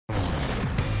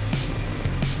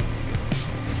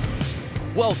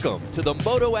Welcome to the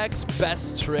Moto X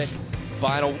Best Trick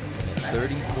Final.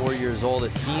 34 years old.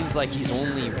 It seems like he's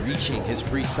only reaching his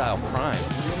freestyle prime.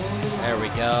 There we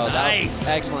go. Nice.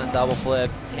 Excellent double flip.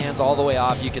 Hands all the way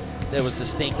off. It was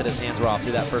distinct that his hands were off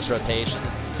through that first rotation.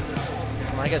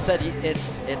 Like I said,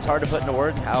 it's hard to put into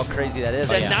words how crazy that is.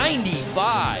 At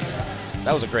 95.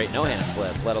 That was a great no-hand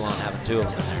flip, let alone having two of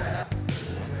them in there.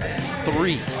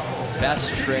 3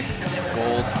 Best Trick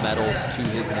gold medals to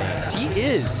his name. He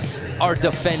is our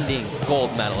defending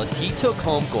gold medalist. He took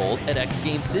home gold at X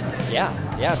Games Sydney.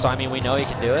 Yeah, so I mean, we know he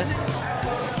can do it.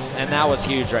 And that was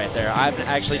huge right there. I've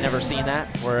actually never seen that,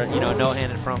 where, you know,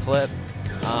 no-handed front flip.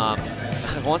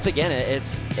 Once again,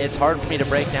 it's hard for me to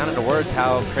break down into words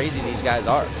how crazy these guys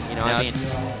are. You know, I mean,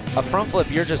 a front flip,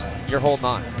 you're holding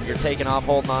on. You're taking off,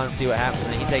 holding on, and see what happens.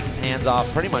 And he takes his hands off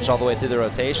pretty much all the way through the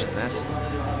rotation. That's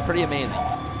pretty amazing.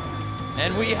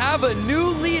 And we have a new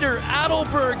leader,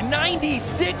 Adelberg,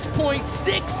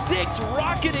 96.66,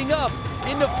 rocketing up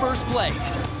into first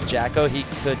place. Jacko, he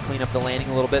could clean up the landing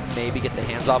a little bit, maybe get the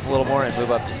hands off a little more and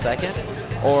move up to second.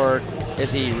 Or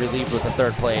is he relieved with the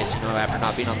third place, you know, after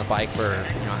not being on the bike for,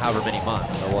 you know, however many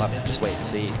months? So we'll have to just wait and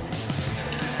see.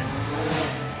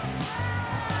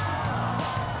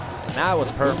 And that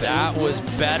was perfect. That was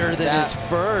better than his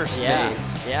first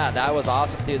base. Yeah, that was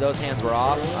awesome, dude. Those hands were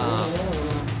off.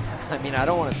 I mean, I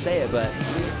don't want to say it, but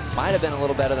might have been a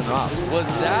little better than Rob's. Was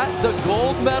that the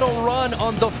gold medal run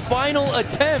on the final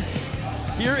attempt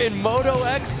here in Moto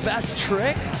X Best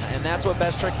Trick? And that's what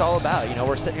Best Trick's all about. You know,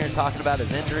 we're sitting here talking about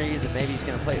his injuries and maybe he's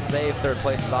going to play it safe. Third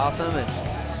place is awesome, and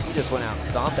he just went out and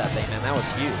stomped that thing, man. That was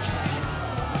huge.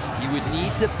 He would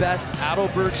need the best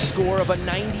Adelberg score of a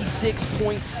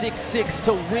 96.66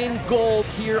 to win gold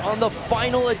here on the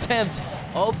final attempt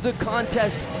of the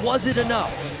contest. Was it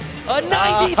enough? A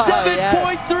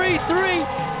 97.33,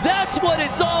 that's what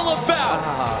it's all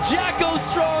about. Jacko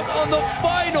Strong on the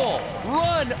final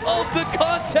run of the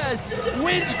contest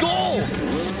wins gold.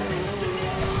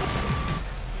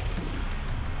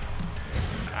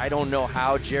 I don't know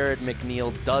how Jarryd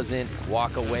McNeil doesn't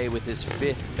walk away with his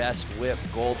 5th best whip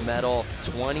gold medal,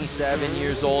 27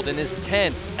 years old, in his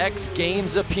 10th X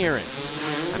Games appearance.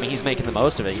 I mean, he's making the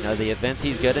most of it. You know, the events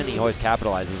he's good in, he always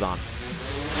capitalizes on.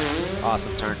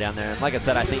 Awesome turn down there. And like I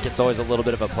said, I think it's always a little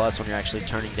bit of a plus when you're actually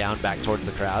turning down back towards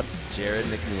the crowd. Jarryd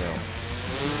McNeil.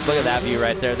 Look at that view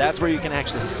right there. That's where you can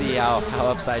actually see how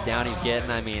upside down he's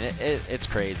getting. I mean, it's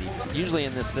crazy. Usually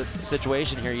in this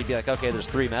situation here, you'd be like, okay, there's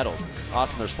 3 medals.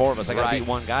 Awesome, there's 4 of us. I got to beat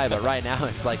one guy. But right now,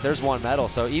 it's like there's 1 medal.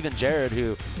 So even Jarryd,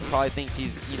 who probably thinks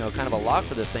he's, you know, kind of a lock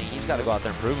for this thing, he's got to go out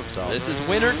there and prove himself. This is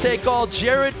winner take all,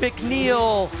 Jarryd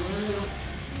McNeil.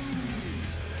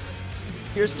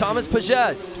 Here's Thomas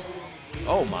Pages.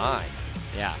 Oh my.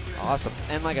 Yeah, awesome.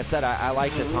 And like I said, I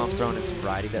like that Tom's throwing in some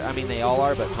variety there. I mean, they all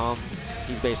are, but Tom,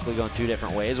 he's basically going 2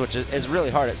 different ways, which is really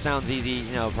hard. It sounds easy,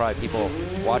 you know, probably people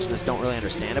watching this don't really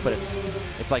understand it, but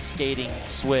it's like skating,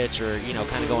 switch, or, you know,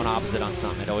 kind of going opposite on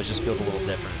something. It always just feels a little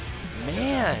different.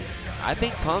 Man, I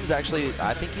think Tom's actually,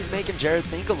 I think he's making Jarryd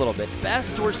think a little bit.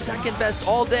 Best or second best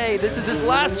all day. This is his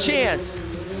last chance.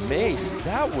 Mace,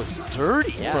 that was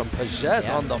dirty from Pages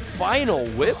on the final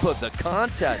whip of the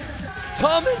contest.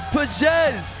 Thomas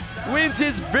Pages wins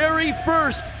his very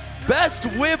first Best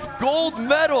Whip gold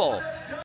medal.